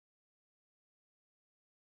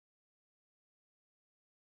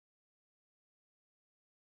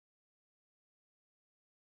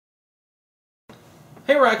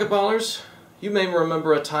Hey racquetballers! You may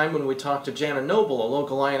remember a time when we talked to Jana Noble, a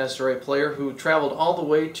local INSRA player who traveled all the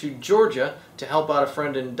way to Georgia to help out a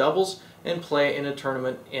friend in doubles and play in a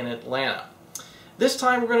tournament in Atlanta. This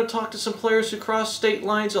time we're going to talk to some players who cross state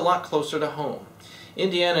lines a lot closer to home.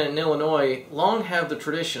 Indiana and Illinois long have the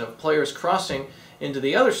tradition of players crossing into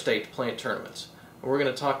the other state to play in tournaments. We're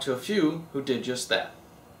going to talk to a few who did just that.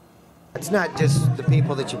 It's not just the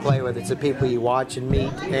people that you play with, it's the people you watch and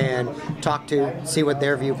meet and talk to, see what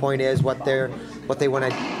their viewpoint is, what they want to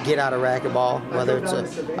get out of racquetball, whether it's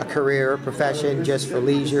a career, profession, just for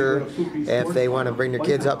leisure, if they want to bring their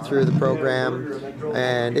kids up through the program.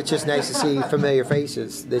 And it's just nice to see familiar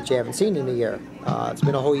faces that you haven't seen in a year. It's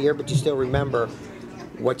been a whole year, but you still remember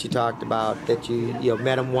what you talked about, that you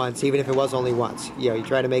met them once, even if it was only once. You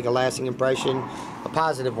try to make a lasting impression, a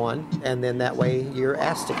positive one, and then that way you're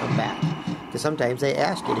asked to come back. Because sometimes they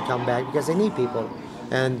ask you to come back because they need people.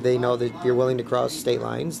 And they know that if you're willing to cross state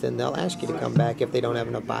lines, then they'll ask you to come back if they don't have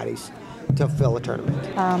enough bodies to fill a tournament.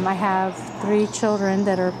 I have 3 children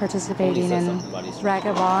that are participating in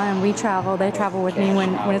racquetball, and we travel. They travel with me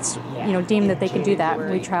when it's deemed that they can do that.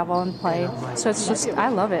 We travel and play. So it's just, I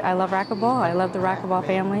love it. I love racquetball. I love the racquetball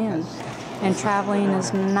family, and traveling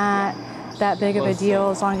is not that big of a deal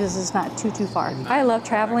as long as it's not too far. I love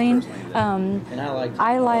traveling.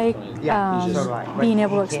 I like being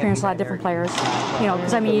able to experience a lot of different players.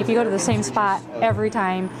 Because I mean, if you go to the same spot every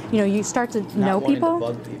time, you start to know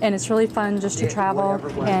people, and it's really fun just to travel.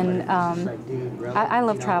 And I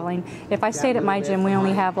love traveling. If I stayed at my gym, we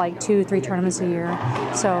only have like 2-3 tournaments a year.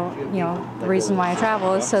 So the reason why I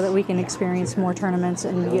travel is so that we can experience more tournaments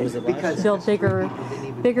and build a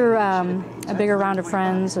bigger round of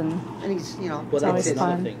friends, and it's always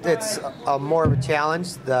fun. It's more of a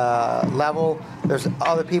challenge. The level, there's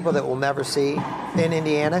other people that we'll never see in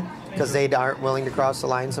Indiana because they aren't willing to cross the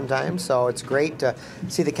line sometimes. So it's great to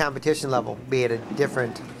see the competition level be at a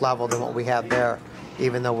different level than what we have there,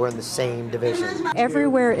 even though we're in the same division.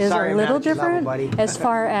 Everywhere is a little different as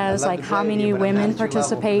far as like how many women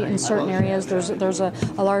participate in certain areas. There's a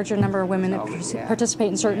larger number of women that participate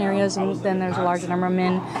in certain areas, and then there's a larger number of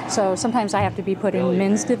men. So sometimes I have to be put in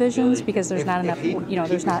men's divisions because there's not enough,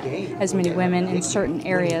 there's not as many women in certain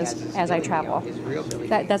areas as I travel.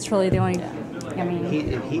 That's really the only,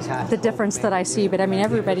 the difference that I see. But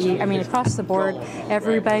everybody, across the board,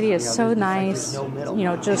 everybody is so nice. We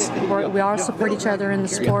all support each other in the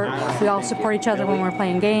sport. We all support each other when we're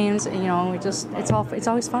playing games. It's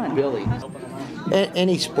always fun.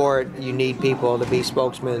 Any sport, you need people to be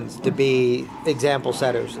spokesmen, to be example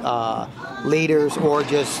setters, leaders, or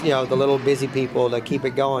just the little busy people to keep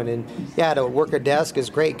it going. And yeah, to work a desk is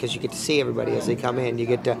great because you get to see everybody as they come in. You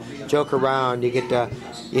get to joke around. You get to,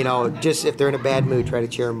 just if they're in a bad mood, try to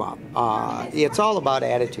cheer them up. It's all about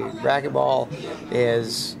attitude. Racquetball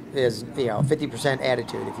is 50%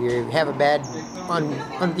 attitude. If you have a bad,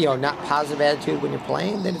 not positive attitude when you're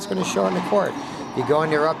playing, then it's going to show on the court. You go in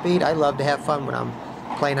there upbeat. I love to have fun when I'm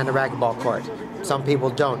playing on the racquetball court. Some people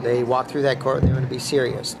don't. They walk through that court and they want to be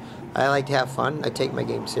serious. I like to have fun. I take my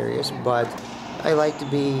game serious, but I like to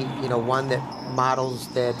be, one that models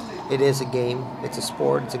that it is a game. It's a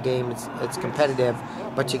sport. It's a game. It's competitive,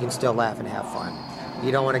 but you can still laugh and have fun.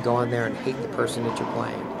 You don't want to go in there and hate the person that you're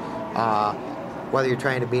playing. Whether you're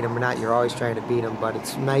trying to beat them or not, you're always trying to beat them. But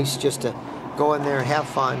it's nice just to go in there, have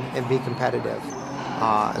fun, and be competitive.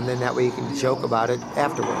 And then that way you can joke about it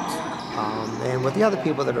afterwards. And with the other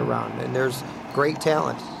people that are around. And there's great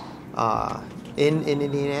talent in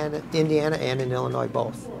Indiana and in Illinois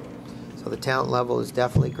both. So the talent level is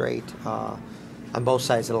definitely great on both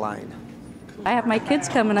sides of the line. I have my kids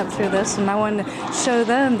coming up through this, and I want to show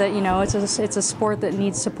them that it's a sport that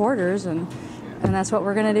needs supporters, and that's what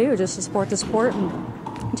we're going to do, just to support the sport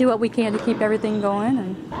and do what we can to keep everything going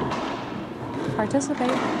and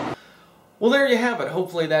participate. Well, there you have it.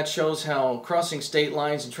 Hopefully that shows how crossing state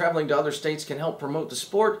lines and traveling to other states can help promote the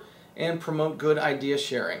sport and promote good idea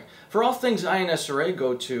sharing. For all things INSRA,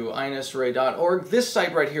 go to insra.org, this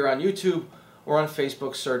site right here on YouTube, or on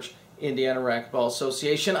Facebook, search Indiana Racquetball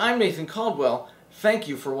Association. I'm Nathan Caldwell. Thank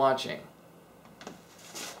you for watching.